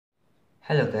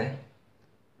Hello there.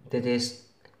 This is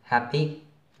Happy.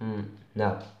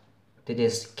 No, this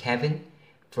is Kevin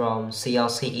from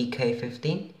CLCEK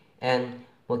 15 and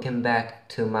welcome back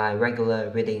to my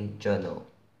regular reading journal.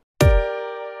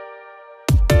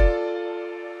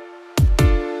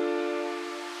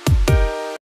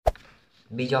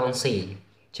 Beyonce,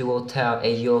 Chiwetel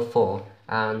Ejiofor,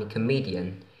 and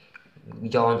comedian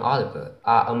John Oliver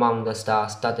are among the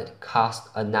star-studded cast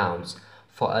announced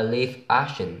for a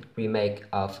live-action remake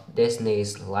of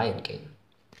Disney's Lion King.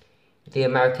 The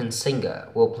American singer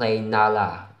will play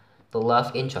Nala, the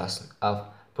love interest of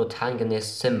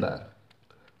protagonist Simba.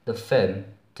 The film,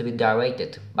 to be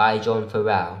directed by Jon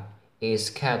Favreau, is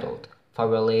scheduled for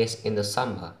release in the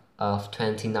summer of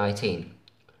 2019.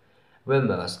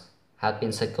 Rumors had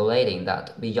been circulating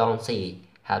that Beyonce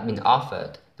had been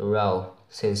offered the role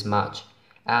since March,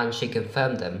 and she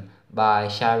confirmed them by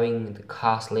sharing the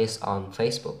cast list on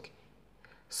Facebook.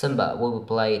 Simba will be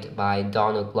played by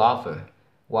Donald Glover,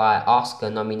 while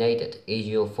Oscar-nominated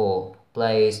Ejiofor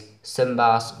plays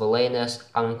Simba's villainous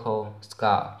Uncle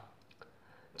Scar.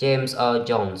 James Earl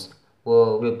Jones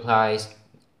will reprise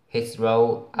his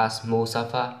role as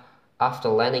Mufasa after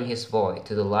lending his voice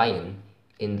to the lion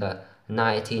in the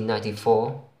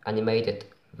 1994 animated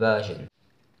version.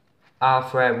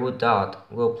 Alfre Woodard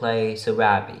will play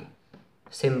Sarabi,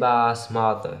 Simba's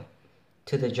mother,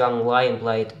 to the young lion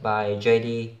played by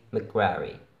JD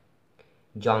McCrary.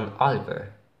 John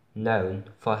Oliver, known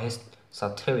for his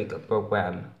satirical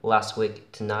program Last Week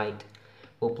Tonight,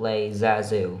 will play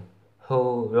Zazu,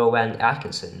 who Rowan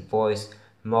Atkinson voiced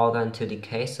more than 2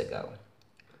 decades ago.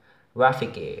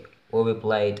 Rafiki will be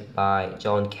played by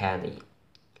John Kani.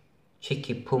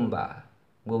 Pumbaa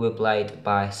will be played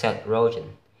by Seth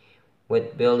Rogen,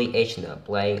 with Billy Eichner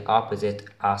playing opposite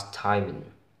as Timon.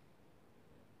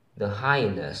 The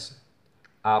hyenas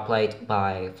are played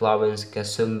by Florence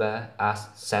Kasumba as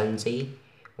Sensi,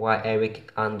 while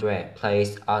Eric Andre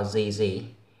plays Azizi,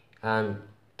 and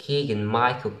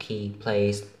Keegan-Michael Key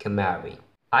plays Kamari.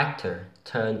 Actor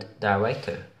turned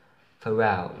director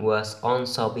Favreau was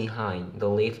also behind the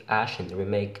live-action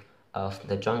remake of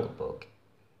The Jungle Book.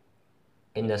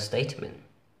 In a statement,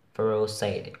 Favreau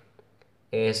said,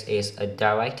 "It is a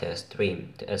director's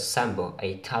dream to assemble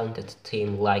a talented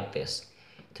team like this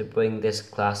to bring this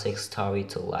classic story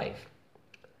to life."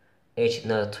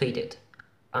 Eichner tweeted,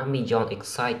 "I'm beyond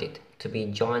excited to be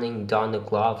joining Donald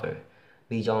Glover,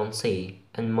 Beyonce,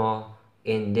 and more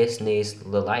in Disney's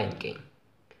The Lion King,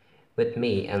 with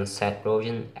me and Seth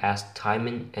Rogen as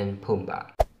Timon and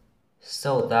Pumbaa."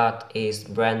 So that is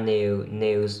brand new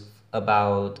news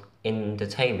about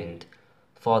entertainment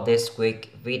for this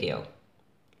week video.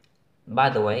 By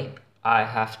the way, I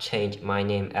have changed my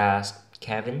name as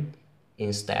Kevin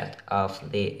instead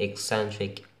of the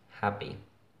eccentric Happy.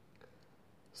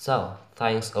 So,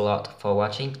 thanks a lot for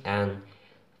watching, and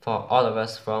for all of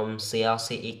us from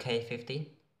CLCEK 15,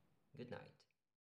 good night.